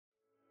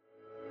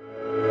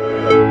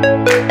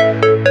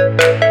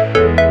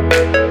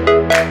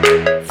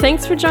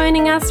for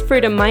joining us for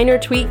the Minor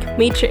Tweak,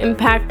 Major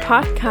Impact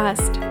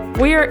podcast.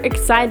 We are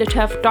excited to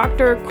have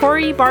Dr.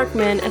 Cori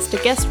Bargmann as the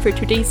guest for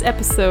today's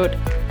episode.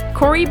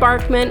 Cori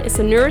Bargmann is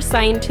a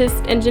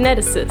neuroscientist and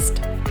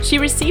geneticist. She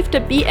received a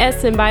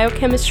BS in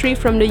biochemistry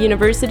from the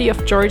University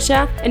of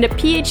Georgia and a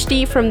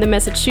PhD from the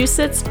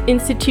Massachusetts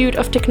Institute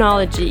of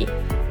Technology.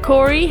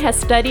 Cori has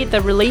studied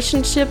the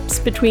relationships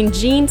between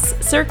genes,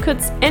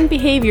 circuits, and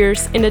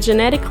behaviors in the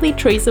genetically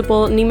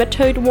traceable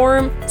nematode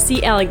worm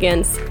C.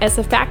 elegans as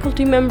a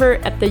faculty member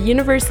at the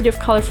University of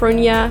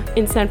California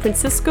in San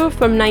Francisco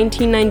from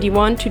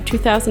 1991 to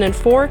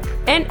 2004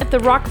 and at the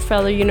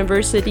Rockefeller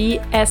University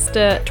as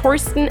the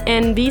Torsten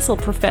N.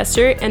 Wiesel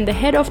Professor and the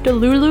head of the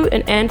Lulu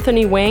and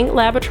Anthony Wang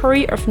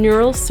Laboratory of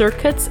Neural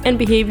Circuits and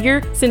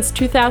Behavior since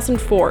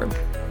 2004.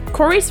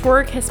 Cori's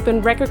work has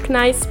been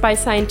recognized by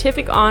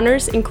scientific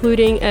honors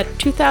including a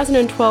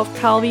 2012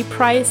 Calvi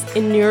Prize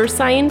in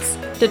Neuroscience,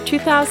 the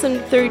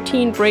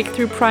 2013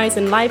 Breakthrough Prize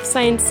in Life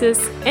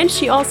Sciences, and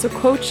she also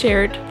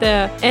co-chaired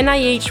the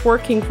NIH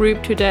Working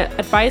Group to the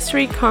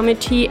Advisory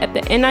Committee at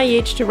the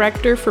NIH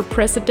Director for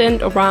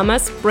President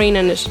Obama's Brain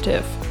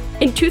Initiative.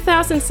 In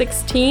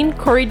 2016,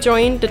 Cori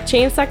joined the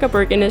James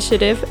Zuckerberg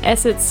Initiative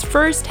as its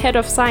first head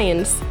of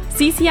science.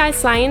 CCI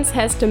Science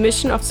has the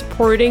mission of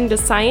supporting the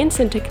science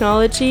and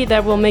technology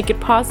that will make it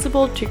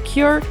possible to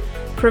cure,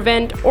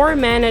 prevent, or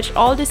manage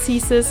all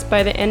diseases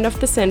by the end of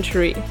the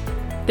century.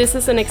 This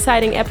is an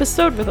exciting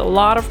episode with a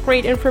lot of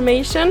great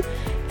information,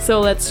 so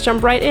let's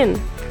jump right in.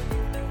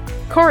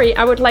 Cori,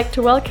 I would like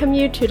to welcome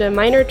you to the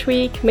Minor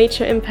Tweak,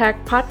 Major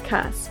Impact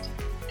podcast.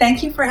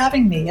 Thank you for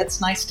having me.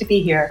 It's nice to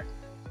be here.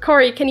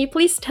 Cori, can you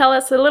please tell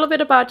us a little bit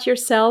about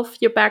yourself,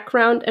 your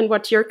background, and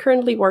what you're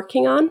currently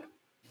working on?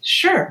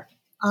 Sure.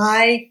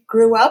 I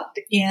grew up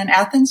in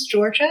Athens,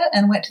 Georgia,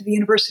 and went to the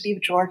University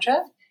of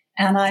Georgia,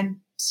 and I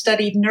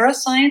studied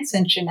neuroscience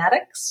and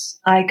genetics.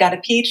 I got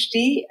a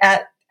PhD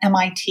at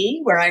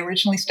MIT, where I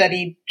originally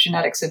studied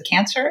genetics of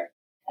cancer,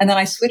 and then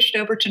I switched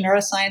over to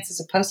neuroscience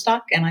as a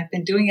postdoc, and I've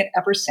been doing it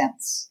ever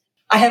since.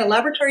 I had a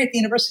laboratory at the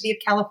University of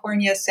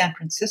California, San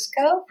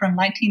Francisco from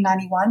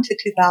 1991 to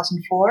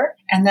 2004,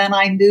 and then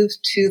I moved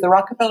to the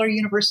Rockefeller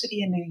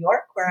University in New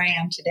York, where I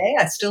am today.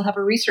 I still have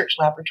a research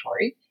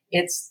laboratory.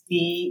 It's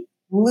the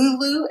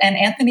Lulu and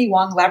Anthony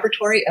Wang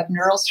Laboratory of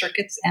Neural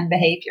Circuits and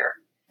Behavior.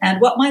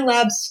 And what my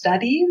lab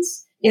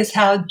studies is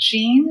how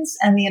genes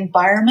and the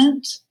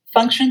environment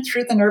function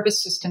through the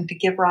nervous system to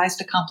give rise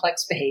to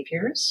complex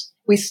behaviors.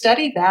 We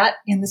study that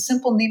in the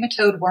simple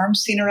nematode worm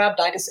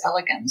Caenorhabditis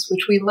elegans,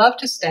 which we love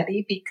to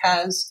study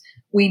because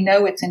we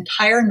know its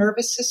entire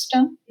nervous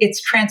system.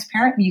 It's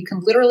transparent and you can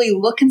literally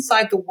look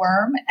inside the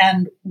worm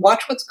and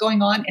watch what's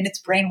going on in its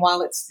brain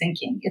while it's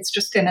thinking. It's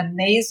just an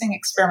amazing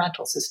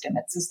experimental system.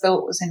 It's as though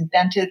it was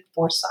invented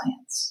for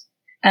science.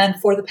 And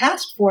for the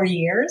past 4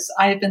 years,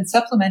 I have been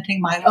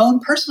supplementing my own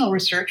personal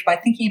research by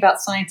thinking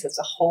about science as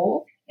a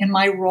whole in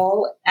my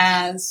role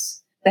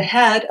as the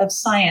head of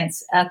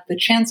science at the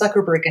Chan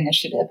Zuckerberg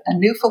Initiative, a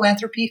new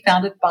philanthropy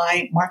founded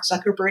by Mark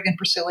Zuckerberg and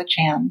Priscilla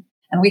Chan.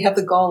 And we have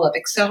the goal of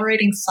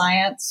accelerating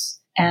science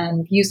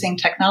and using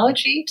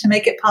technology to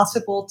make it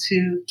possible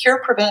to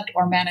cure, prevent,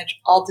 or manage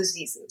all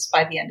diseases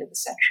by the end of the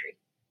century.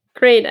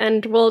 Great,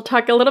 and we'll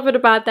talk a little bit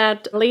about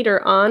that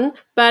later on.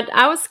 But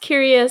I was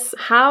curious,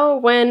 how,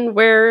 when,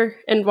 where,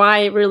 and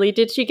why really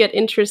did you get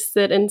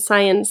interested in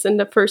science in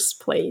the first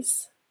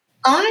place?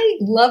 I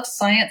love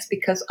science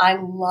because I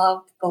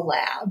love the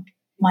lab.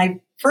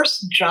 My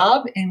first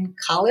job in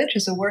college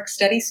as a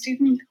work-study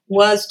student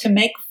was to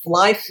make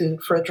fly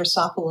food for a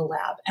Drosophila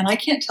lab. And I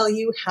can't tell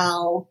you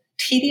how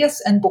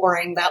tedious and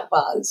boring that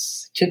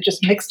was to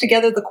just mix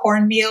together the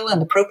cornmeal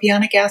and the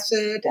propionic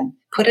acid and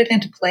put it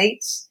into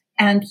plates.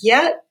 And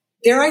yet,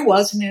 there I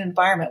was in an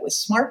environment with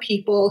smart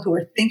people who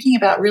were thinking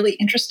about really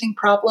interesting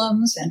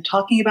problems and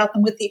talking about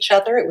them with each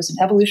other. It was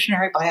an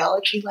evolutionary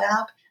biology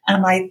lab.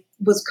 And I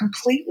was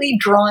completely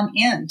drawn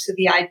into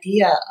the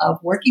idea of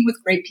working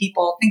with great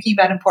people, thinking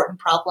about important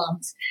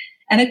problems.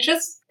 And it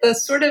just, the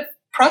sort of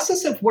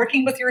process of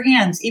working with your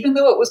hands, even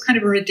though it was kind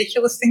of a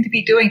ridiculous thing to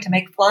be doing to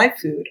make fly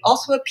food,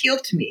 also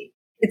appealed to me.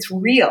 It's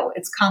real,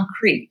 it's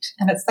concrete.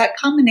 And it's that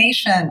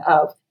combination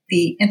of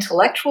the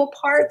intellectual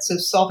parts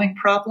of solving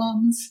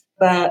problems,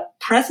 the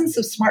presence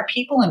of smart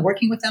people and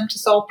working with them to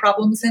solve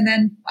problems, and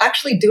then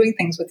actually doing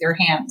things with your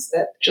hands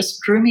that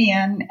just drew me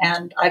in,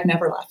 and I've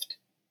never left.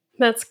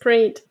 That's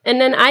great. And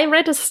then I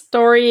read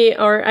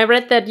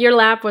that your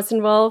lab was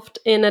involved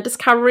in a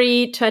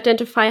discovery to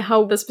identify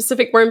how the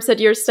specific worms that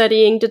you're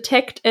studying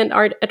detect and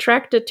are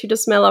attracted to the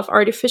smell of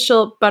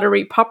artificial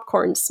buttery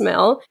popcorn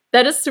smell.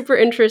 That is super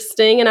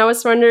interesting. And I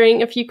was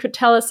wondering if you could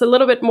tell us a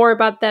little bit more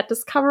about that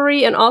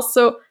discovery. And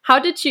also, how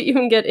did you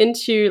even get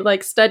into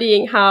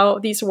studying how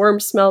these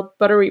worms smell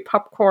buttery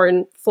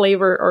popcorn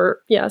flavor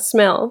or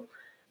smell?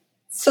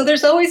 So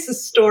there's always a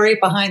story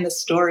behind the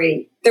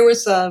story. There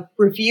was a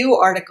review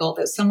article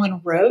that someone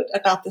wrote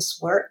about this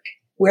work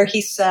where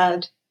he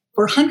said,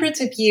 for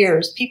hundreds of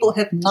years, people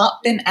have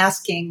not been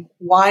asking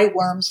why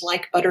worms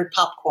like buttered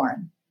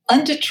popcorn.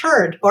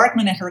 Undeterred,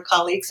 Bargmann and her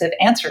colleagues have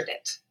answered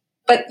it.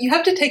 But you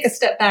have to take a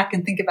step back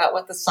and think about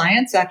what the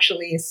science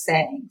actually is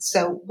saying.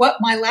 So what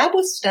my lab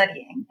was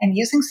studying and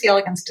using C.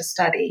 elegans to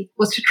study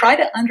was to try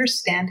to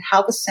understand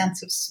how the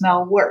sense of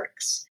smell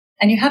works.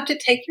 And you have to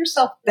take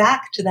yourself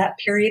back to that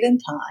period in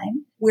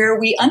time where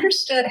we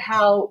understood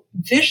how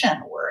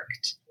vision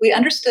worked. We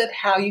understood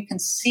how you can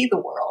see the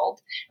world.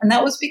 And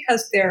that was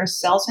because there are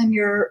cells in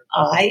your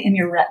eye, in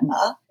your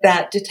retina,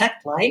 that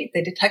detect light.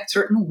 They detect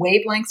certain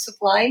wavelengths of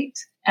light.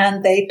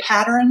 And they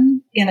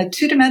pattern in a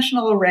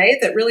two-dimensional array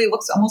that really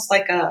looks almost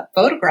like a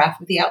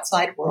photograph of the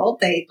outside world.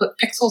 They put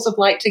pixels of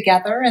light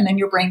together, and then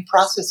your brain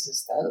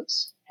processes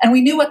those. And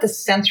we knew what the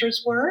sensors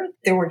were.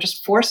 There were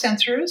just 4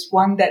 sensors,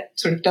 one that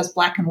sort of does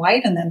black and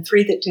white, and then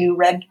 3 that do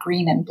red,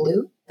 green, and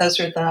blue. Those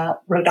are the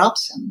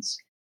rhodopsins.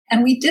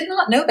 And we did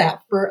not know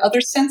that for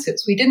other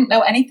senses. We didn't know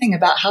anything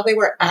about how they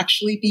were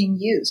actually being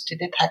used to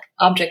detect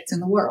objects in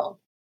the world.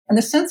 And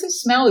the sense of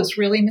smell is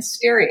really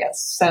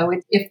mysterious. So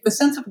if the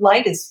sense of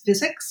light is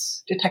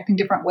physics, detecting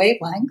different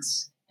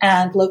wavelengths,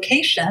 and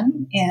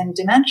location in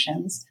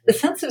dimensions, the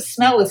sense of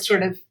smell is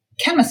sort of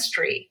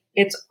chemistry.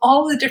 It's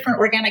all the different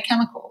organic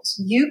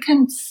chemicals. You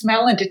can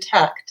smell and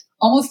detect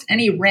almost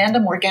any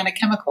random organic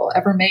chemical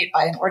ever made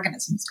by an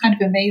organism. It's kind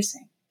of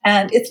amazing.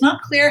 And it's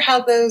not clear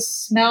how those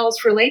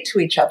smells relate to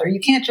each other.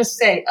 You can't just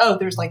say, oh,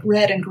 there's like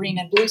red and green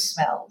and blue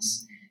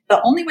smells.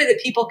 The only way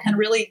that people can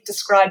really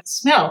describe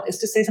smell is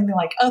to say something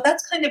like, oh,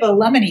 that's kind of a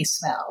lemony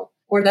smell,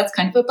 or that's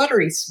kind of a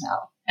buttery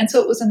smell. And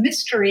so it was a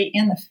mystery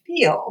in the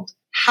field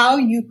how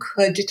you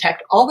could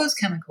detect all those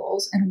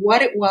chemicals and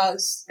what it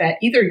was that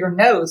either your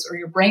nose or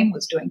your brain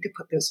was doing to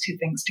put those two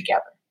things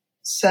together.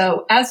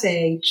 So as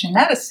a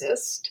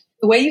geneticist,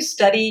 the way you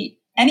study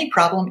any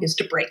problem is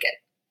to break it.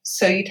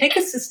 So you take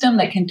a system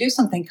that can do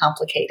something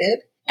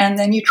complicated, and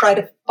then you try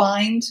to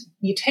find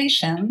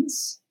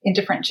mutations in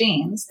different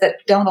genes that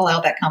don't allow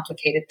that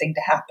complicated thing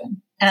to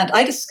happen. And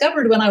I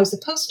discovered when I was a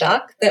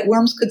postdoc that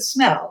worms could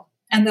smell,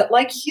 and that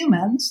like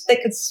humans, they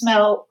could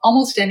smell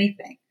almost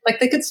anything. Like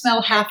they could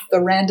smell half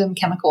the random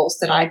chemicals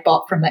that I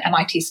bought from the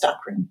MIT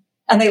stockroom.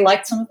 And they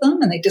liked some of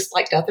them and they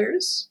disliked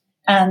others.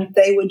 And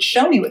they would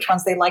show me which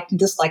ones they liked and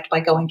disliked by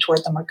going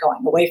toward them or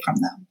going away from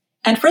them.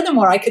 And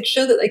furthermore, I could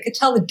show that they could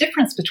tell the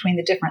difference between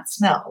the different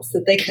smells,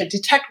 that they could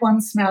detect one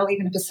smell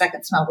even if a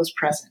second smell was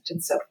present,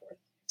 and so forth.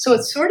 So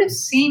it sort of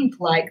seemed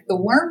like the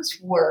worms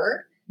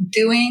were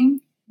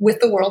doing with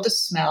the world of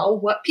smell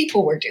what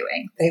people were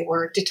doing. They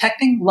were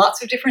detecting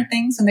lots of different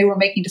things and they were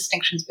making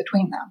distinctions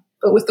between them.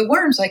 But with the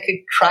worms, I could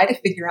try to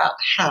figure out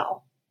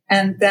how.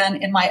 And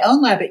then in my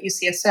own lab at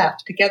UCSF,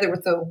 together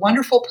with a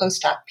wonderful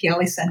postdoc,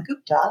 Piali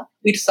Sen-Gupta,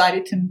 we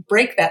decided to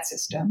break that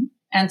system.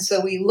 And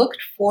so we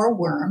looked for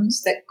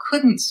worms that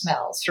couldn't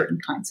smell certain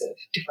kinds of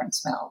different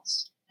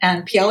smells.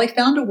 And Piali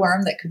found a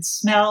worm that could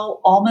smell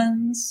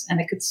almonds,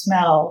 and it could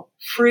smell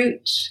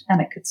fruit,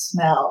 and it could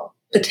smell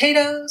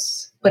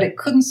potatoes, but it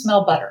couldn't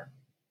smell butter.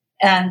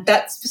 And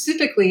that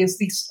specifically is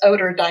the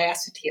odor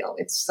diacetyl.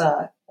 It's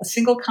a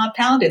single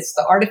compound. It's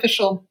the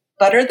artificial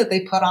butter that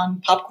they put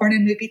on popcorn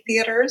in movie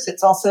theaters.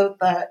 It's also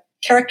the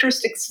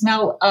characteristic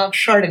smell of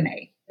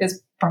Chardonnay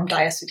is from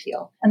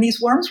diacetyl. And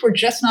these worms were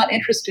just not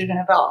interested in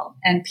it at all.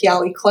 And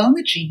Piali cloned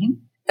the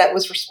gene that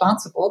was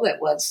responsible, that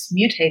was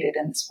mutated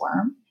in this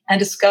worm, and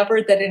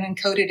discovered that it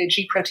encoded a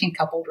G protein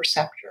coupled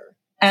receptor.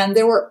 And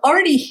there were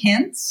already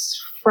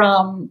hints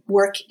from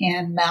work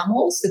in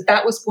mammals that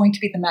that was going to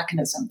be the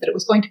mechanism, that it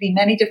was going to be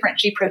many different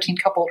G protein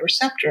coupled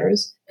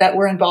receptors that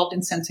were involved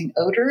in sensing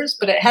odors,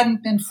 but it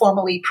hadn't been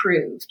formally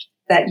proved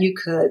that you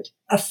could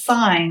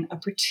assign a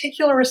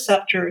particular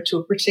receptor to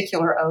a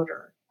particular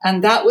odor.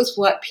 And that was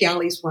what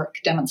Piali's work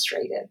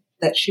demonstrated,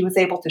 that she was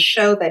able to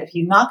show that if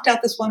you knocked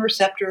out this one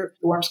receptor,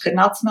 the worms could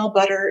not smell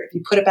butter. If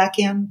you put it back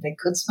in, they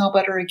could smell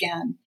butter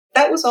again.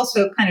 That was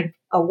also kind of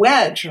a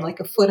wedge or like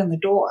a foot in the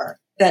door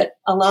that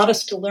allowed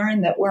us to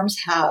learn that worms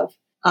have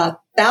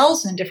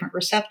 1,000 different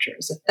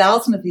receptors,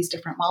 1,000 of these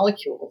different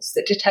molecules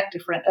that detect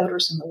different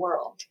odors in the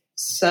world.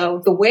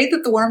 So the way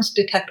that the worms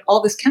detect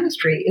all this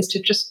chemistry is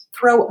to just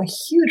throw a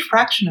huge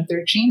fraction of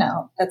their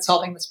genome at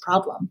solving this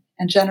problem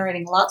and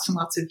generating lots and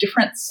lots of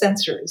different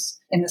sensors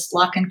in this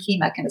lock and key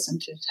mechanism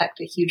to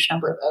detect a huge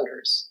number of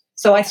odors.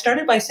 So I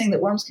started by saying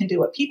that worms can do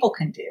what people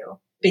can do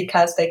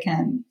because they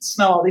can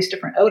smell all these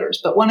different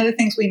odors. But one of the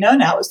things we know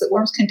now is that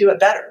worms can do it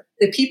better.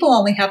 That people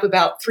only have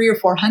about 300 or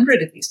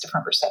 400 of these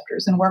different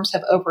receptors, and worms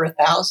have over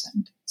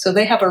 1,000. So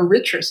they have a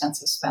richer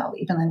sense of smell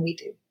even than we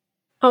do.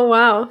 Oh,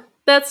 wow.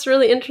 That's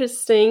really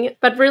interesting.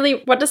 But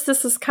really, what does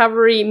this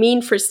discovery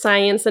mean for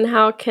science, and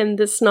how can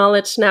this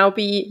knowledge now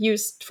be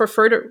used for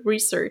further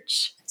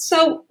research?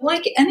 So,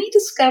 like any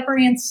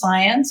discovery in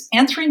science,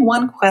 answering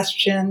one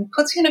question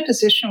puts you in a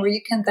position where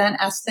you can then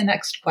ask the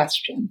next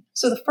question.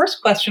 So the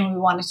first question we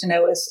wanted to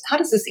know is, how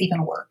does this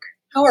even work?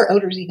 How are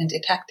odors even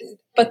detected?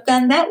 But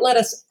then that let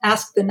us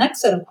ask the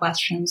next set of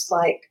questions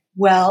like,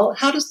 well,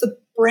 how does the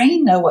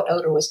brain know what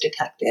odor was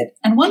detected?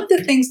 And one of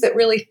the things that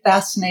really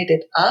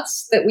fascinated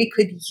us that we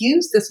could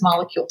use this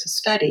molecule to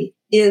study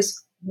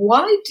is,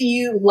 why do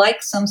you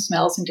like some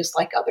smells and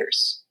dislike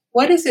others?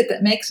 What is it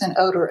that makes an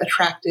odor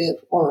attractive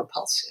or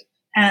repulsive?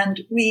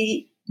 And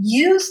we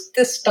used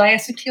this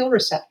diacetyl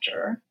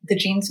receptor, the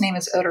gene's name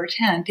is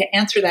odor-10, to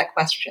answer that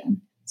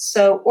question.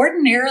 So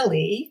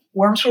ordinarily,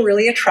 worms were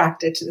really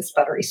attracted to this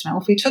buttery smell.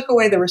 If we took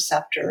away the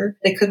receptor,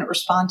 they couldn't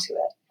respond to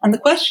it. And the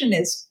question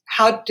is,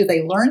 how do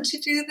they learn to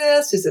do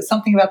this? Is it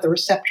something about the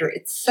receptor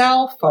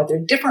itself? Are there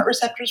different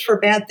receptors for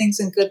bad things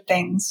and good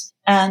things?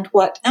 And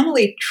what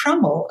Emily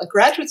Trummel, a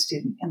graduate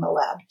student in the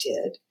lab,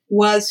 did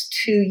was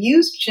to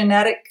use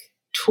genetic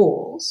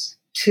tools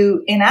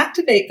to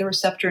inactivate the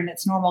receptor in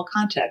its normal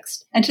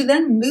context and to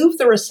then move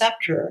the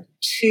receptor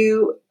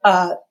to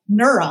a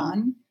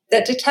neuron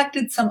that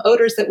detected some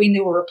odors that we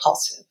knew were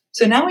repulsive.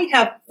 So now we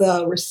have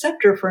the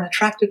receptor for an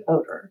attractive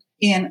odor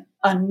in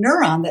a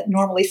neuron that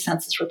normally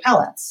senses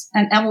repellents.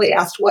 And Emily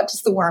asked, what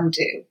does the worm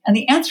do? And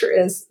the answer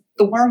is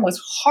the worm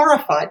was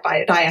horrified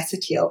by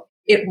diacetyl.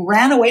 It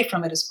ran away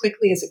from it as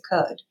quickly as it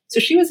could. So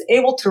she was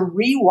able to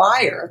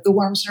rewire the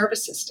worm's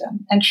nervous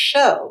system and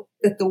show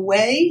that the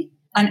way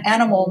an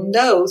animal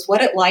knows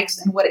what it likes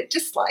and what it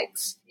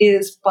dislikes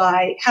is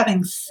by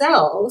having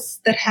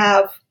cells that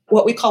have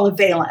what we call a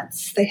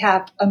valence. They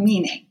have a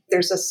meaning.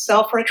 There's a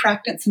cell for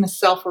attractants and a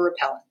cell for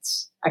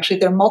repellents. Actually,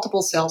 there are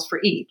multiple cells for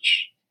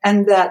each.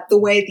 And that the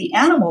way the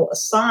animal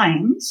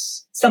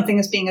assigns something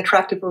as being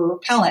attractive or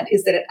repellent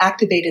is that it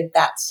activated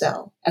that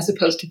cell as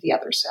opposed to the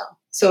other cell.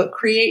 So it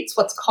creates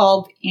what's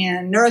called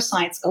in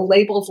neuroscience a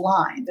labeled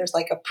line. There's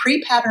like a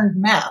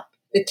pre-patterned map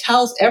that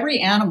tells every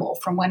animal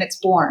from when it's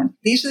born,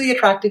 these are the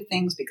attractive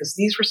things because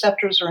these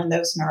receptors are in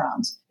those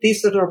neurons.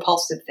 These are the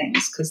repulsive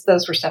things because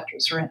those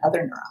receptors are in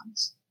other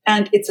neurons.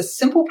 And it's a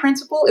simple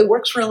principle. It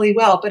works really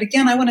well. But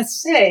again, I want to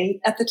say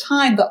at the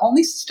time, the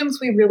only systems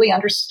we really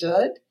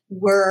understood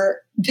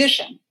were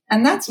vision.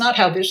 And that's not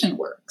how vision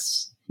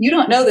works. You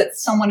don't know that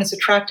someone is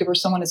attractive or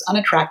someone is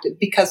unattractive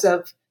because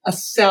of a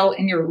cell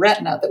in your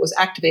retina that was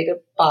activated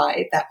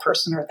by that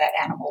person or that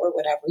animal or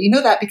whatever. You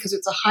know that because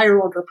it's a higher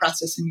order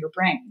process in your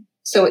brain.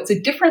 So it's a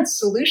different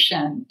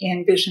solution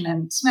in vision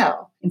and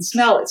smell. In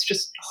smell, it's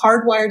just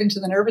hardwired into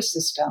the nervous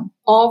system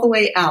all the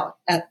way out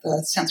at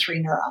the sensory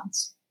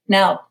neurons.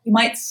 Now, you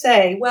might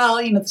say, well,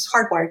 this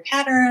hardwired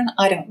pattern,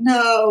 I don't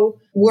know,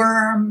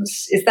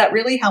 worms, is that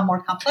really how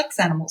more complex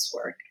animals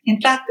work?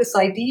 In fact, this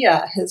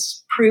idea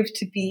has proved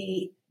to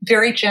be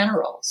very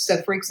general. So,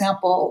 for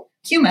example,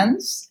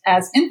 humans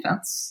as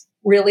infants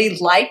really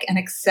like and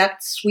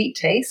accept sweet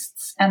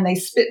tastes, and they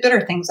spit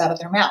bitter things out of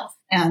their mouth.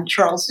 And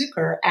Charles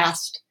Zucker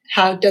asked,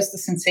 how does the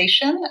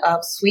sensation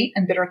of sweet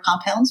and bitter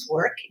compounds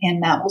work in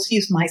mammals? He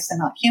used mice and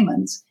not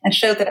humans, and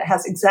showed that it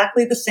has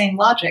exactly the same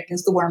logic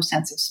as the worm's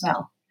sense of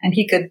smell. And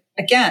he could,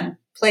 again,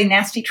 play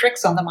nasty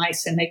tricks on the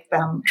mice and make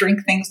them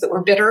drink things that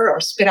were bitter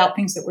or spit out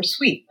things that were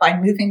sweet by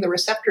moving the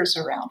receptors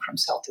around from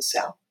cell to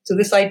cell. So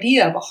this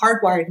idea of a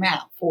hardwired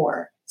map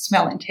for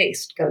smell and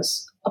taste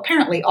goes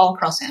apparently all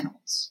across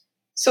animals.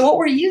 So what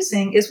we're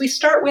using is we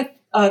start with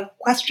a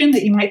question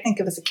that you might think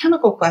of as a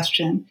chemical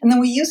question, and then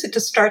we use it to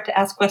start to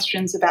ask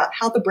questions about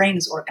how the brain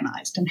is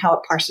organized and how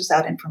it parses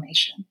out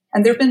information.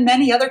 And there have been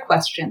many other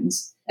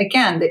questions,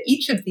 again, that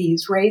each of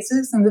these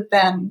raises and that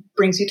then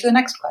brings you to the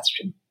next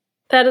question.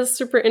 That is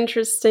super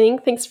interesting.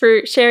 Thanks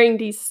for sharing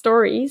these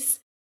stories.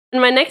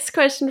 And my next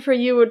question for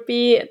you would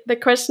be the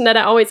question that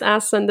I always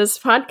ask on this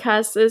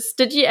podcast is,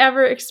 did you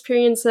ever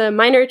experience a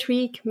minor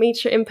tweak,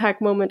 major impact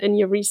moment in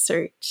your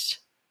research?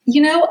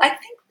 I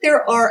think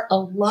there are a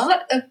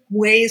lot of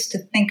ways to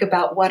think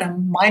about what a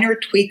minor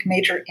tweak,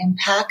 major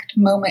impact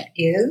moment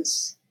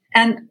is.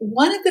 And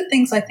one of the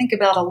things I think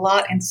about a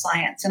lot in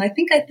science, and I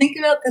think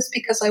about this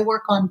because I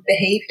work on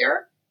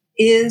behavior,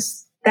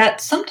 is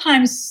that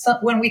sometimes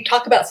when we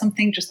talk about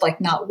something just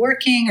like not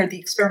working or the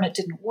experiment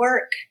didn't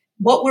work,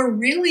 what we're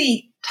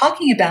really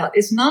talking about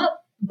is not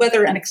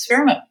whether an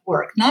experiment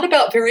worked, not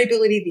about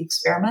variability of the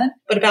experiment,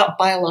 but about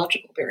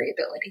biological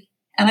variability.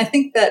 And I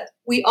think that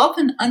we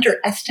often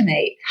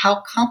underestimate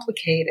how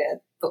complicated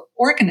the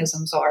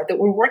organisms are that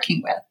we're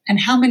working with and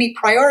how many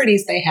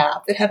priorities they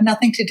have that have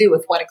nothing to do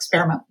with what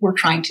experiment we're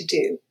trying to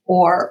do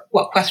or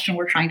what question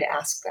we're trying to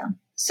ask them.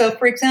 So,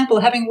 for example,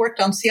 having worked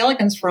on C.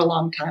 elegans for a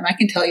long time, I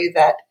can tell you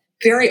that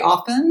very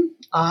often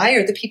I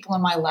or the people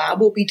in my lab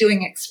will be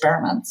doing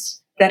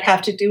experiments that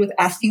have to do with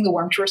asking the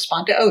worm to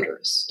respond to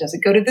odors. Does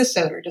it go to this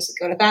odor? Does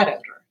it go to that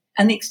odor?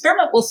 And the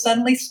experiment will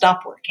suddenly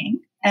stop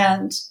working.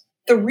 And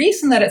the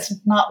reason that it's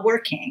not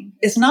working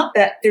is not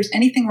that there's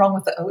anything wrong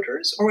with the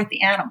odors or with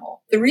the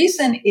animal. The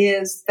reason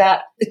is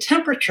that the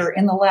temperature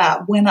in the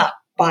lab went up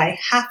by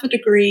 0.5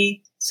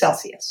 degree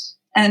Celsius.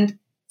 And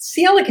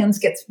C. elegans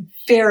gets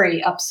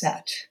very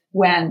upset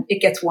when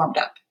it gets warmed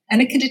up.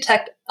 And it can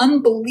detect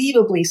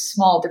unbelievably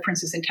small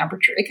differences in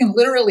temperature. It can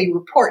literally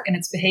report in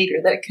its behavior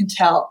that it can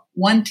tell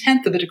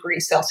 0.1 of a degree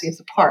Celsius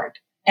apart.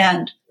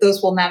 And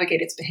those will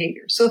navigate its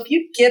behavior. So if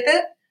you give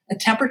it a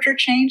temperature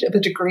change of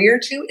a degree or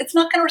two, it's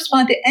not going to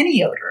respond to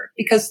any odor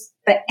because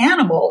the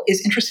animal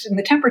is interested in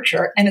the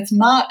temperature and it's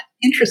not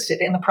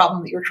interested in the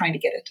problem that you're trying to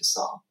get it to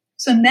solve.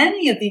 So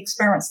many of the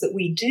experiments that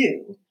we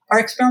do are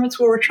experiments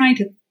where we're trying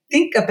to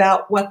think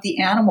about what the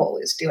animal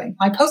is doing.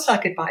 My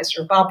postdoc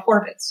advisor, Bob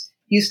Horvitz,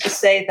 used to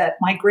say that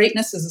my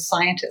greatness as a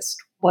scientist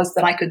was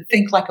that I could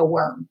think like a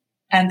worm.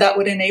 And that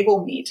would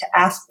enable me to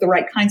ask the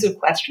right kinds of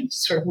questions, to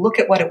sort of look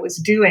at what it was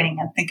doing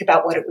and think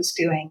about what it was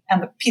doing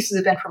and the pieces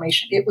of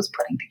information it was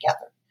putting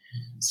together.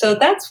 So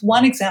that's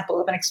one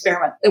example of an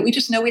experiment that we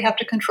just know we have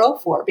to control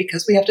for,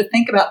 because we have to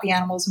think about the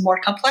animal as a more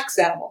complex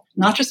animal,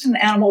 not just an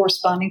animal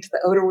responding to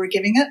the odor we're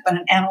giving it, but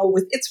an animal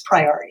with its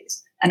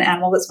priorities, an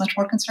animal that's much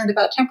more concerned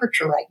about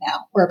temperature right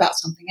now or about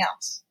something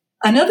else.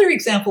 Another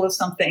example of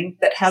something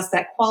that has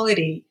that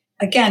quality,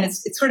 again,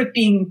 it's sort of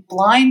being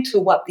blind to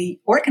what the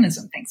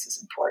organism thinks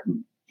is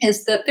important,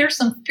 is that there's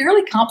some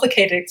fairly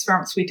complicated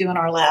experiments we do in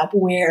our lab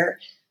where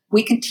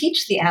we can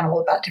teach the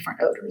animal about different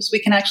odors. We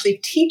can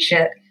actually teach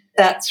it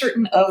that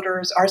certain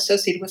odors are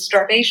associated with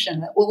starvation,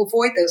 that we'll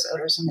avoid those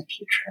odors in the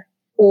future.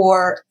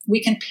 Or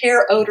we can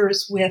pair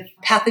odors with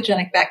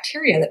pathogenic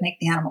bacteria that make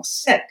the animal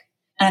sick,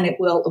 and it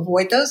will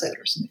avoid those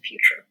odors in the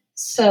future.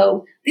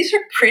 So these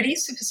are pretty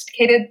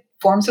sophisticated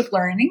forms of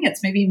learning.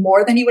 It's maybe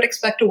more than you would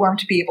expect a worm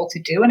to be able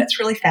to do, and it's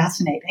really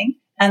fascinating.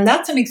 And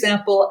that's an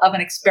example of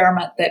an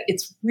experiment that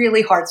it's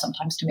really hard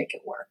sometimes to make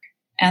it work.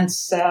 And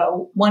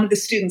so one of the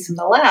students in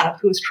the lab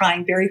who was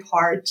trying very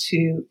hard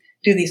to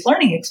do these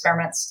learning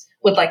experiments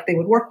they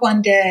would work one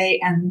day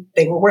and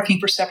they were working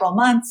for several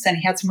months and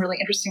he had some really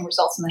interesting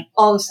results. And then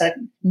all of a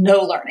sudden, no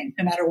learning,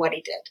 no matter what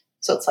he did.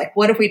 So it's like,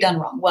 what have we done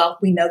wrong? Well,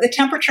 we know the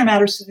temperature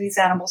matters to these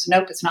animals.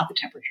 Nope, it's not the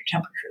temperature.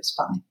 Temperature is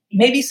fine.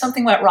 Maybe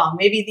something went wrong.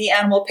 Maybe the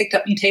animal picked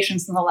up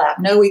mutations in the lab.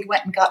 No, we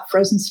went and got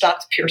frozen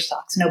stocks, pure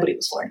stocks. Nobody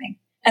was learning.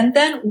 And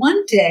then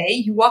one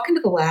day you walk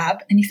into the lab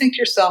and you think to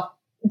yourself,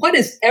 what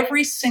is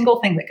every single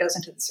thing that goes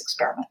into this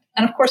experiment?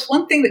 And of course,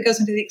 one thing that goes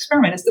into the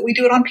experiment is that we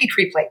do it on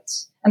Petri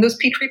plates. And those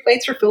Petri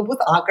plates are filled with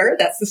agar.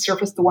 That's the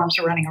surface the worms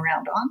are running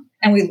around on.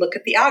 And we look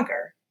at the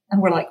agar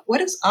and we're like,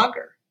 what is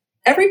agar?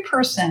 Every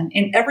person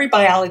in every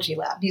biology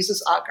lab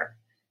uses agar.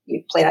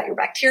 You play out your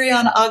bacteria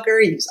on agar,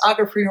 you use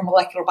agar for your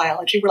molecular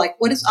biology. We're like,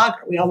 what is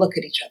agar? We all look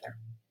at each other.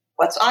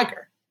 What's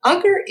agar?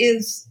 Agar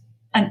is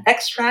an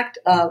extract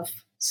of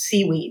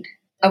seaweed,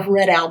 of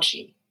red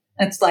algae.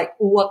 And it's like,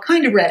 well, what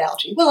kind of red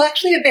algae? Well,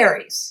 actually, it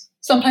varies.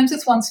 Sometimes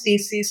it's one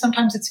species,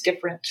 sometimes it's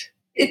different.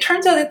 It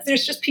turns out that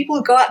there's just people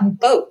who go out in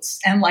boats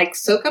and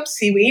soak up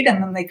seaweed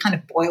and then they kind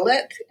of boil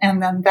it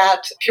and then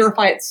that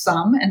purifies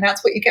some, and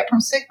that's what you get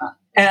from Sigma.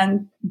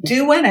 And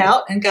Du went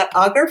out and got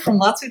agar from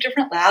lots of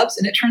different labs,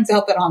 and it turns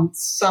out that on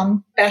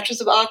some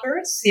batches of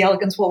agar, C.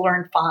 elegans will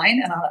learn fine,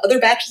 and on other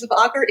batches of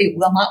agar, it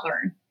will not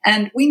learn.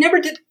 And we never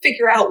did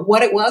figure out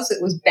what it was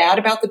that was bad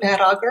about the bad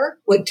agar.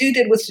 What Du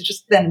did was to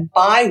just then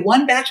buy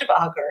one batch of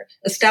agar,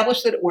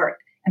 establish that it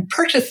worked, and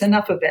purchase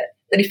enough of it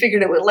that he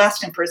figured it would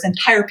last him for his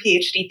entire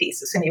PhD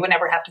thesis, and he would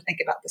never have to think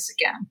about this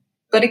again.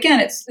 But again,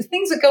 it's the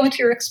things that go into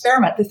your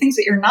experiment, the things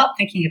that you're not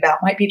thinking about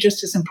might be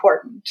just as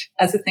important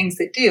as the things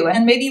that do.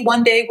 And maybe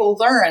one day we'll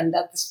learn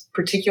that this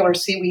particular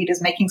seaweed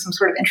is making some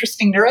sort of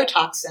interesting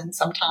neurotoxin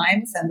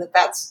sometimes, and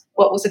that's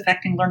what was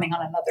affecting learning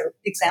on another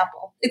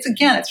example.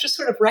 It's just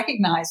sort of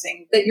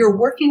recognizing that you're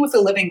working with a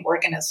living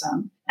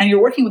organism and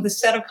you're working with a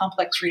set of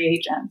complex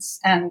reagents,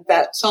 and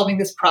that solving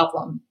this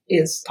problem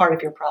is part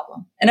of your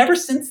problem. And ever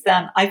since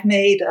then, I've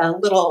made a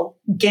little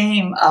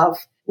game of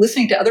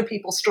listening to other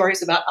people's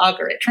stories about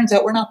agar. It turns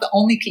out we're not the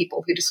only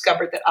people who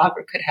discovered that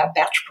agar could have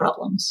batch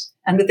problems,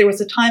 and that there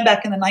was a time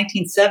back in the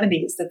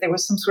 1970s that there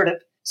was some sort of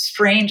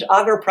strange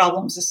agar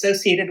problems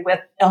associated with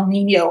El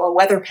Nino, a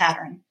weather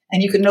pattern,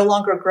 and you could no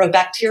longer grow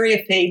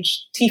bacteriophage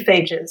T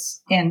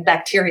phages in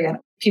bacteria.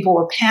 People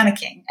were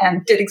panicking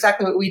and did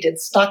exactly what we did,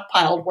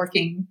 stockpiled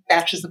working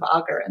batches of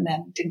agar and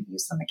then didn't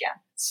use them again.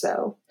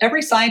 So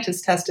every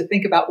scientist has to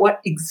think about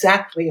what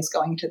exactly is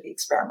going into the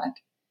experiment.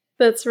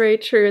 That's very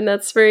true, and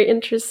that's very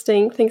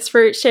interesting. Thanks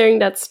for sharing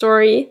that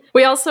story.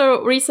 We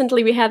also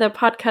recently had a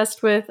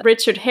podcast with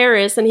Richard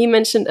Harris, and he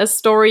mentioned a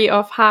story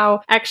of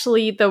how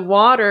actually the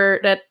water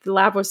that the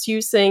lab was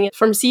using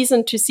from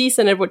season to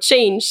season, it would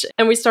change.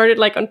 And we started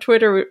on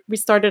Twitter, we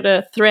started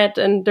a thread,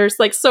 and there's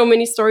so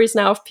many stories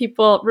now of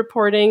people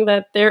reporting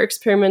that their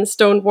experiments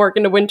don't work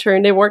in the winter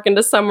and they work in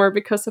the summer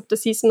because of the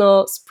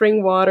seasonal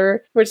spring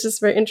water, which is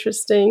very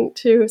interesting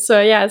too. So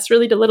yeah, it's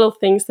really the little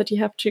things that you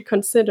have to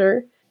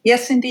consider.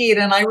 Yes, indeed.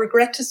 And I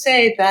regret to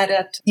say that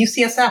at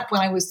UCSF,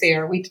 when I was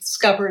there, we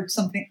discovered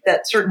something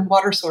that certain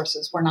water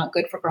sources were not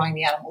good for growing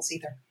the animals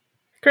either.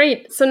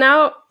 Great. So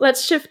now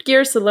let's shift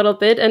gears a little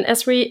bit. And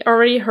as we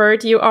already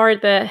heard, you are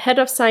the head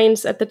of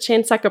science at the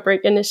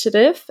Chan-Zuckerberg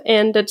Initiative.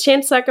 And the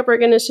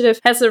Chan-Zuckerberg Initiative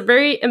has a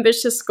very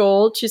ambitious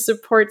goal to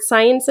support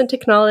science and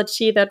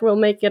technology that will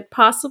make it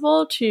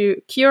possible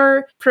to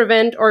cure,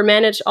 prevent, or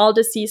manage all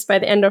disease by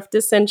the end of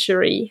this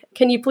century.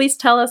 Can you please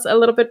tell us a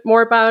little bit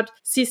more about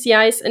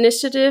CZI's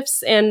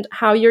initiatives and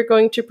how you're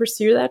going to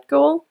pursue that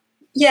goal?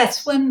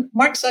 Yes, when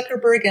Mark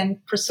Zuckerberg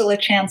and Priscilla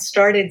Chan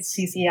started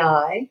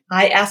CZI,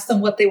 I asked them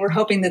what they were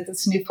hoping that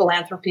this new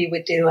philanthropy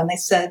would do. And they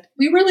said,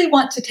 we really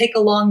want to take a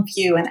long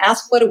view and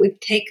ask what it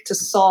would take to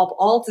solve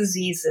all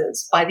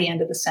diseases by the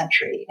end of the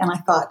century. And I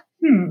thought,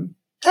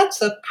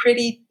 That's a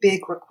pretty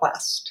big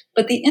request.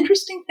 But the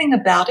interesting thing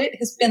about it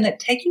has been that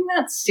taking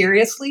that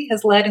seriously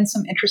has led in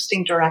some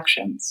interesting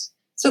directions.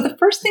 So the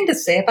first thing to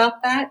say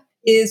about that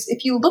is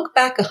if you look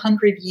back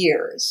 100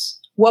 years,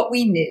 what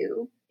we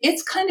knew,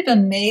 it's kind of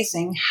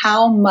amazing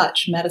how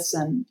much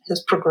medicine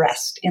has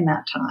progressed in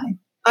that time.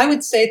 I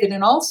would say that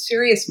in all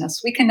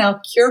seriousness, we can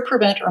now cure,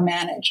 prevent, or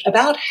manage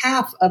about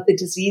half of the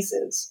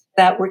diseases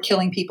that were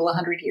killing people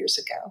 100 years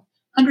ago.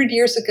 100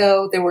 years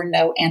ago, there were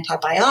no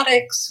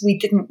antibiotics. We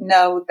didn't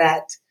know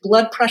that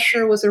blood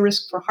pressure was a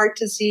risk for heart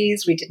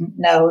disease. We didn't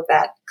know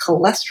that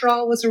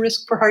cholesterol was a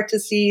risk for heart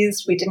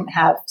disease. We didn't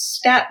have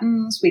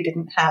statins. We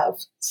didn't have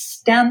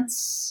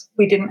stents.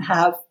 We didn't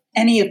have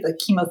any of the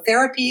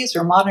chemotherapies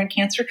or modern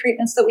cancer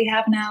treatments that we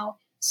have now.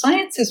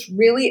 Science is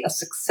really a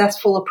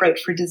successful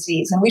approach for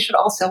disease, and we should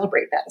all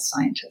celebrate that as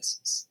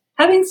scientists.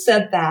 Having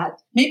said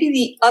that, maybe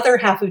the other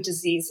half of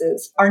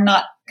diseases are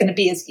not going to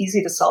be as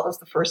easy to solve as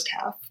the first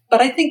half.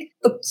 But I think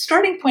the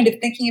starting point of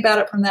thinking about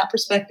it from that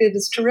perspective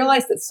is to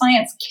realize that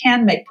science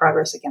can make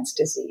progress against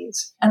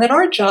disease, and that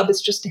our job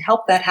is just to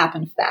help that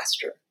happen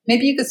faster.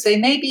 Maybe you could say,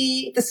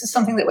 maybe this is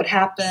something that would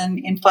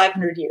happen in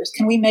 500 years.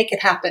 Can we make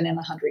it happen in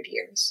 100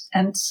 years?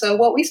 And so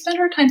what we spend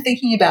our time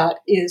thinking about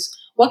is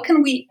what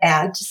can we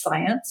add to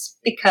science?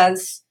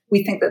 Because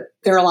we think that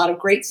there are a lot of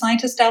great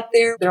scientists out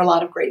there. There are a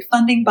lot of great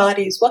funding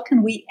bodies. What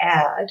can we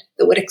add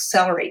that would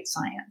accelerate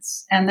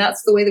science? And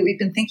that's the way that we've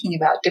been thinking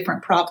about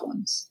different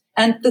problems.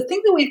 And the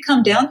thing that we've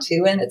come down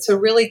to, and it's a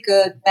really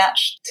good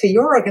match to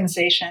your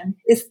organization,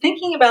 is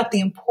thinking about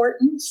the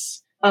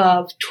importance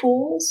of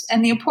tools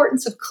and the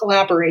importance of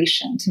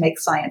collaboration to make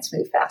science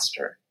move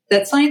faster.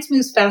 That science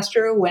moves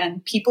faster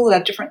when people who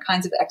have different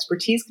kinds of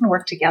expertise can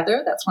work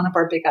together. That's one of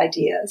our big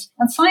ideas.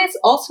 And science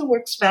also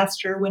works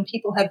faster when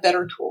people have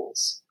better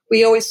tools.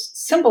 We always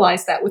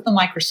symbolize that with the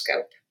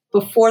microscope.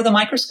 Before the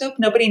microscope,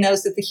 nobody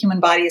knows that the human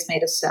body is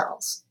made of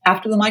cells.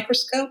 After the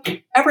microscope,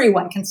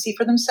 everyone can see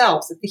for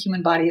themselves that the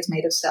human body is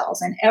made of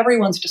cells, and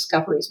everyone's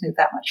discoveries move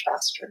that much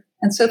faster.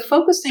 And so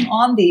focusing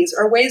on these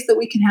are ways that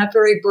we can have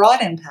very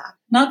broad impact,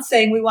 not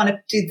saying we want to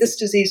do this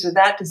disease or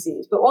that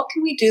disease, but what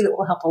can we do that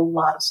will help a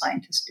lot of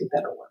scientists do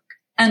better work?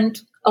 And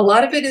a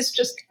lot of it is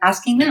just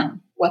asking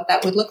them what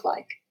that would look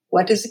like.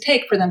 What does it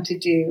take for them to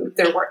do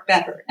their work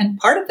better? And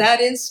part of that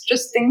is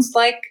just things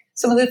like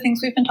some of the things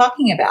we've been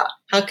talking about.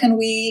 How can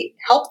we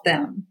help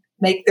them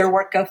make their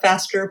work go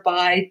faster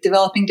by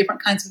developing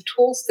different kinds of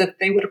tools that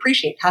they would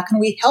appreciate? How can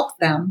we help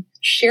them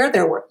share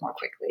their work more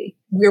quickly?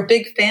 We're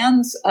big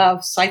fans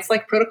of sites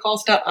like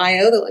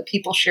protocols.io that let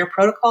people share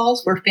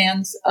protocols. We're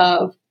fans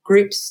of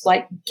groups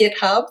like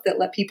GitHub that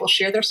let people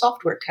share their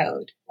software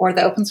code, or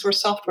the open source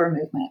software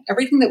movement.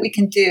 Everything that we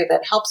can do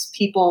that helps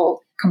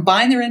people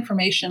combine their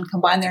information,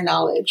 combine their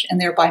knowledge, and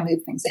thereby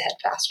move things ahead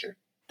faster.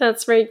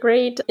 That's very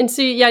great. And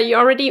so, yeah, you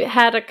already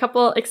had a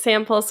couple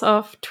examples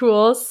of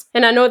tools.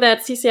 And I know that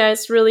CCI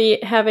is really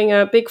having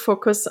a big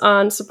focus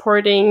on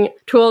supporting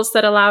tools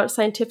that allow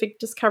scientific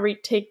discovery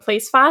to take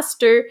place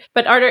faster.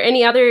 But are there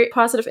any other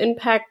positive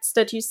impacts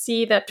that you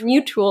see that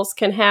new tools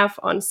can have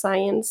on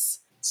science?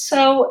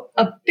 So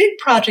a big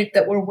project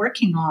that we're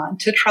working on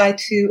to try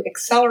to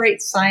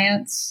accelerate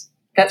science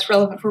that's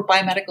relevant for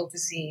biomedical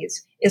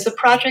disease is a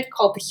project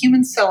called the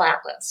Human Cell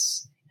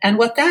Atlas. And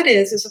what that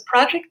is a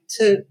project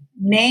to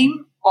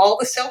name all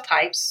the cell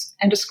types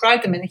and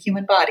describe them in the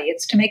human body.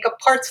 It's to make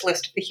a parts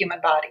list of the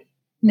human body.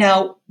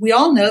 Now, we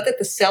all know that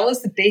the cell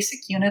is the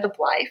basic unit of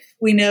life.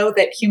 We know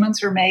that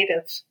humans are made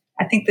of,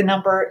 I think the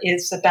number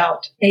is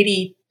about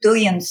 80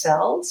 billion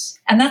cells,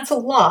 and that's a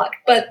lot,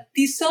 but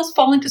these cells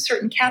fall into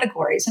certain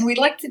categories, and we'd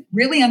like to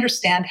really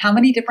understand how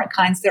many different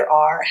kinds there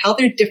are, how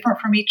they're different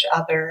from each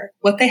other,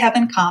 what they have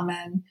in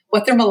common,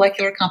 what their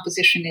molecular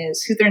composition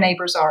is, who their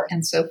neighbors are,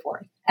 and so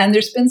forth. And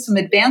there's been some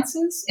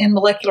advances in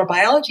molecular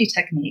biology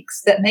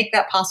techniques that make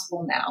that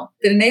possible now,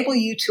 that enable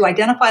you to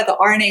identify the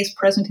RNAs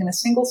present in a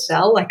single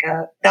cell, like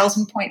a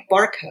 1,000-point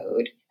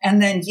barcode, and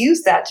then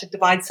use that to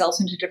divide cells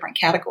into different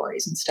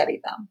categories and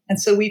study them. And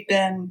so we've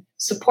been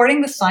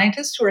supporting the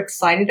scientists who are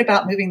excited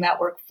about moving that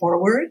work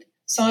forward.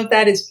 Some of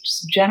that is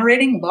just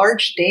generating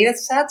large data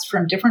sets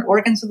from different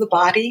organs of the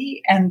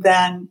body and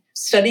then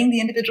studying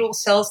the individual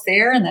cells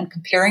there and then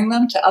comparing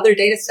them to other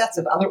data sets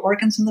of other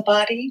organs in the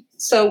body.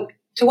 So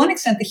to one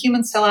extent, the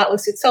Human Cell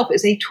Atlas itself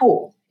is a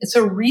tool. It's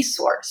a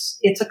resource.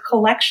 It's a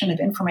collection of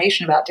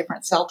information about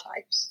different cell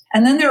types.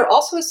 And then there are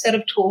also a set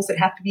of tools that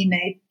have to be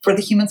made for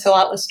the Human Cell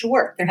Atlas to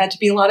work. There had to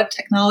be a lot of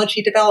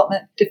technology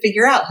development to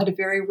figure out how to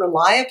very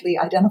reliably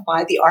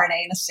identify the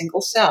RNA in a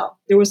single cell.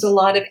 There was a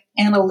lot of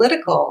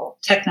analytical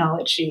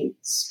technology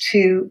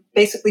to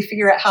basically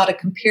figure out how to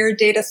compare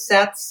data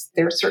sets.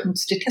 There are certain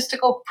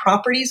statistical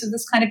properties of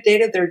this kind of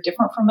data that are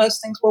different from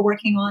most things we're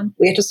working on.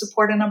 We had to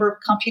support a number of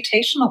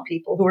computational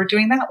people who are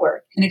doing that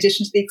work, in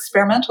addition to the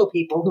experimental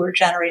people who are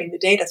generating the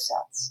data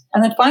sets.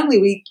 And then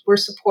finally, we're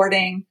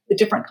supporting the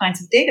different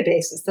kinds of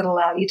databases that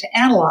allow you to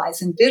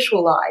analyze and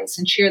visualize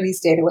and share these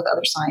data with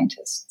other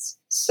scientists.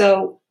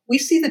 So we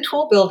see the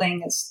tool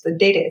building as the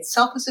data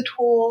itself as a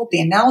tool,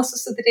 the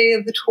analysis of the data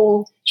of the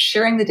tool,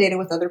 sharing the data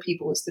with other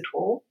people as the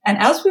tool. And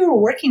as we were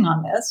working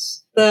on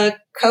this, the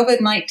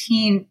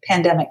COVID-19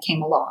 pandemic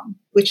came along,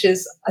 which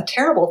is a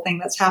terrible thing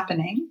that's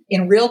happening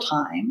in real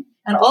time.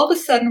 And all of a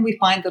sudden, we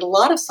find that a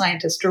lot of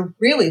scientists are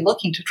really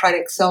looking to try to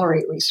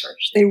accelerate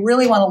research. They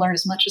really want to learn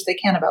as much as they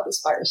can about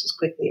this virus as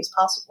quickly as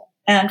possible.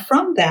 And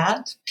from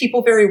that,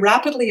 people very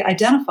rapidly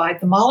identified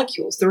the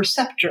molecules, the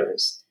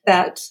receptors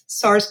that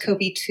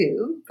SARS-CoV-2,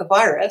 the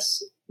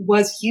virus,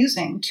 was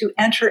using to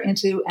enter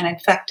into and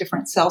infect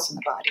different cells in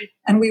the body.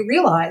 And we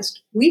realized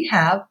we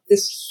have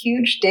this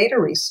huge data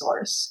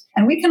resource,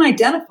 and we can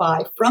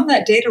identify from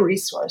that data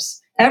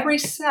resource every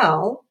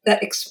cell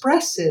that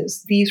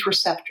expresses these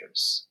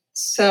receptors.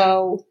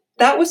 So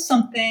that was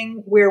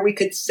something where we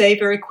could say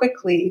very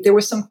quickly, there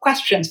were some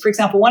questions. For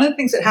example, one of the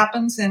things that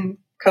happens in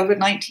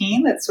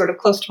COVID-19 that's sort of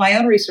close to my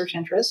own research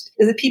interest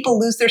is that people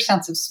lose their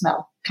sense of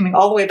smell, coming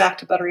all the way back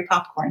to buttery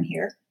popcorn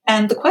here.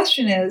 And the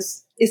question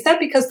is that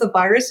because the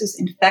virus is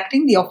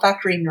infecting the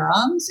olfactory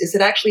neurons? Is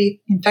it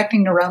actually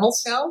infecting neuronal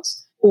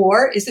cells?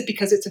 Or is it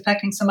because it's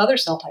affecting some other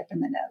cell type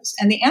in the nose?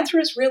 And the answer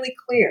is really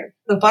clear.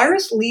 The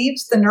virus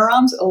leaves the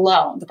neurons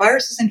alone. The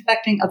virus is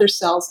infecting other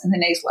cells in the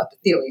nasal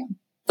epithelium.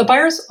 The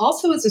virus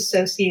also is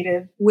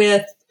associated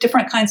with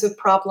different kinds of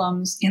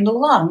problems in the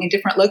lung in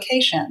different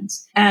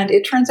locations. And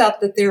it turns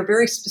out that there are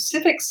very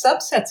specific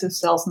subsets of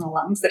cells in the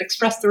lungs that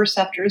express the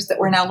receptors that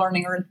we're now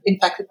learning are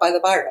infected by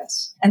the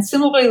virus. And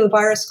similarly, the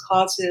virus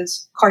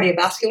causes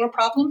cardiovascular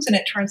problems, and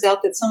it turns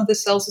out that some of the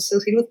cells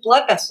associated with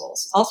blood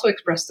vessels also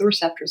express the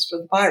receptors for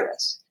the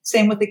virus.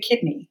 Same with the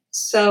kidney.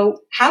 So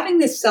having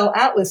this cell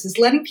atlas is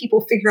letting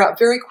people figure out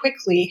very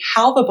quickly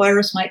how the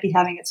virus might be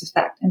having its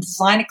effect and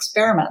design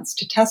experiments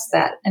to test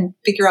that and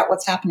figure out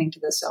what's happening to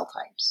those cell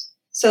types.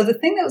 So the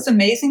thing that was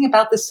amazing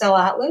about the cell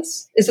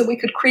atlas is that we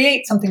could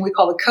create something we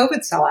call the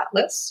COVID cell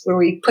atlas, where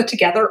we put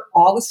together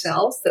all the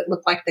cells that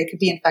look like they could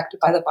be infected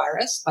by the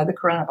virus, by the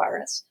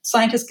coronavirus.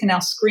 Scientists can now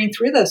screen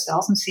through those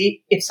cells and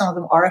see if some of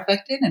them are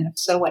affected, and if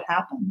so, what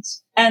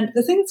happens. And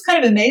the thing that's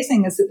kind of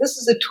amazing is that this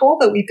is a tool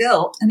that we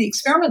built, and the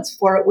experiments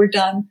for it were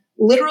done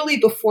literally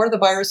before the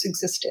virus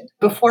existed,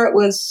 before it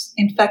was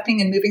infecting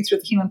and moving through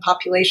the human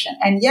population.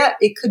 And yet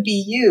it could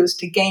be used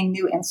to gain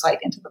new insight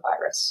into the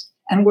virus.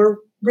 And we're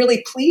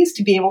really pleased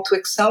to be able to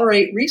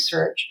accelerate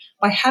research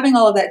by having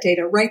all of that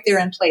data right there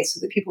in place so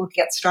that people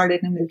can get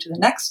started and move to the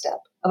next step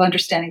of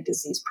understanding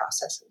disease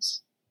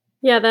processes.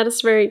 Yeah, that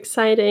is very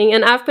exciting.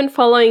 And I've been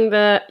following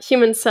the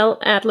Human Cell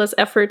Atlas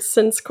efforts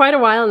since quite a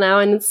while now,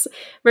 and it's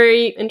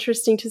very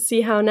interesting to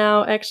see how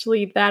now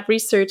actually that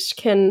research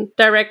can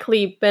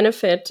directly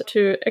benefit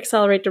to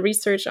accelerate the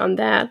research on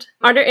that.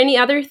 Are there any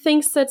other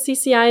things that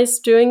CCI is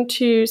doing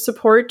to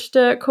support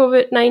the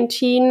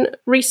COVID-19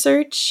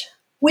 research?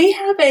 We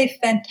have a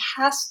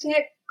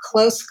fantastic,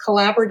 close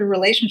collaborative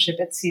relationship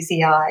at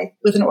CZI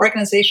with an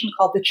organization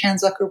called the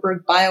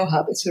Zuckerberg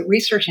BioHub. It's a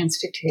research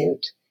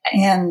institute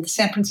in the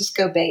San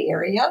Francisco Bay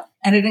Area.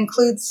 And it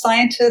includes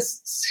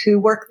scientists who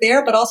work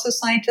there, but also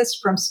scientists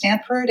from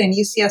Stanford and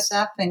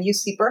UCSF and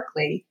UC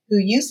Berkeley who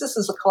use this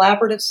as a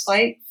collaborative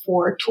site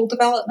for tool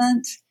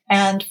development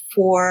and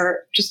for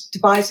just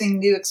devising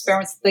new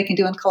experiments that they can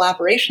do in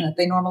collaboration that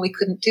they normally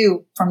couldn't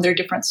do from their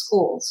different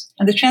schools.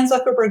 And the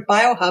Zuckerberg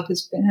BioHub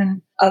has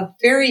been a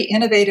very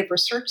innovative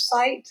research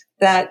site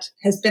that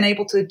has been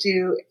able to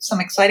do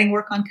some exciting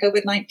work on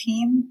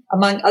COVID-19.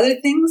 Among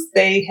other things,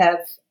 they have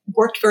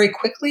worked very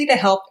quickly to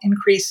help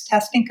increase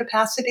testing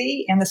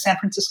capacity in the San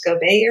Francisco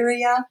Bay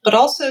Area, but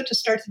also to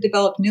start to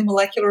develop new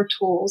molecular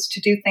tools to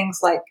do things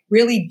like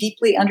really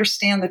deeply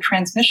understand the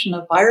transmission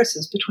of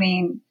viruses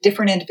between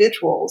different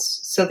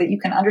individuals so that you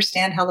can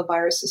understand how the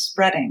virus is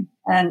spreading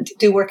and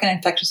do work in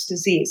infectious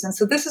disease. And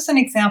so this is an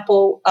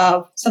example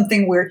of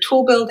something where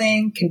tool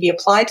building can be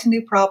applied to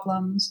new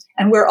problems,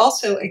 and where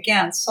also,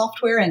 again,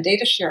 software and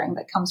data sharing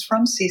that comes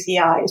from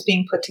CZI is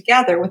being put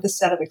together with a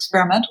set of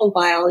experimental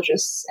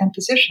biologists and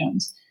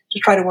physicians to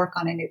try to work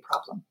on a new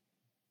problem.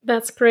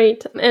 That's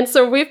great. And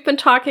so we've been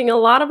talking a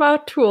lot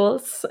about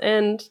tools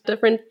and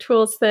different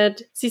tools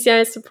that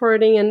CCI is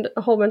supporting and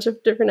a whole bunch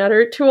of different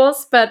other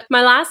tools. But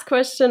my last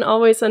question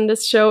always on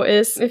this show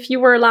is, if you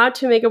were allowed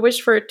to make a wish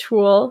for a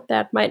tool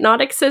that might not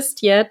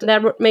exist yet,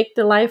 that would make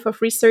the life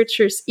of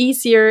researchers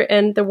easier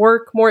and the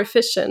work more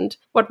efficient,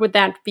 what would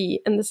that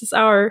be? And this is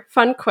our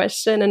fun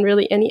question, and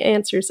really any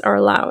answers are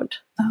allowed.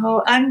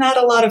 Oh, I'm not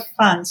a lot of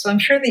fun, so I'm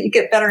sure that you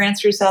get better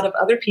answers out of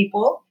other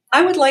people.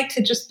 I would like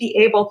to just be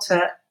able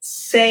to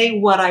say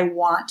what I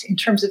want in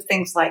terms of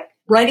things like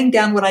writing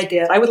down what I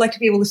did. I would like to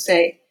be able to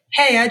say,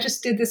 hey, I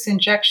just did this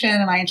injection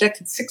and I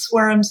injected 6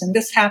 worms and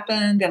this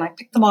happened and I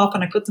picked them off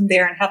and I put them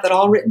there, and have that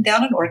all written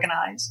down and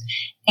organized.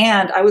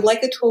 And I would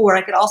like a tool where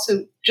I could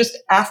also just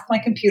ask my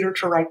computer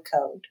to write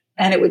code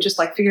and it would just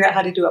like figure out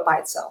how to do it by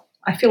itself.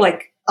 I feel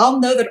like I'll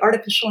know that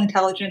artificial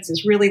intelligence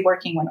is really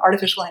working when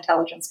artificial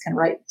intelligence can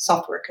write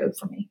software code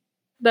for me.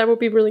 That would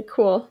be really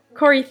cool.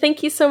 Cori,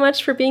 thank you so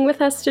much for being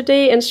with us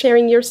today and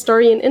sharing your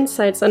story and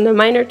insights on the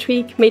Minor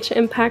Tweak, Major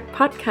Impact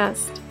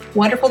podcast.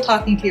 Wonderful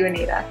talking to you,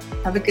 Anita.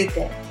 Have a good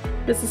day.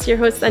 This is your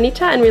host,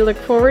 Anita, and we look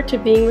forward to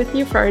being with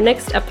you for our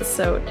next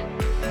episode.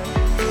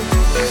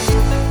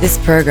 This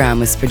program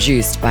was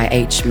produced by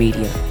H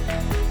Media.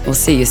 We'll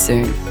see you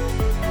soon.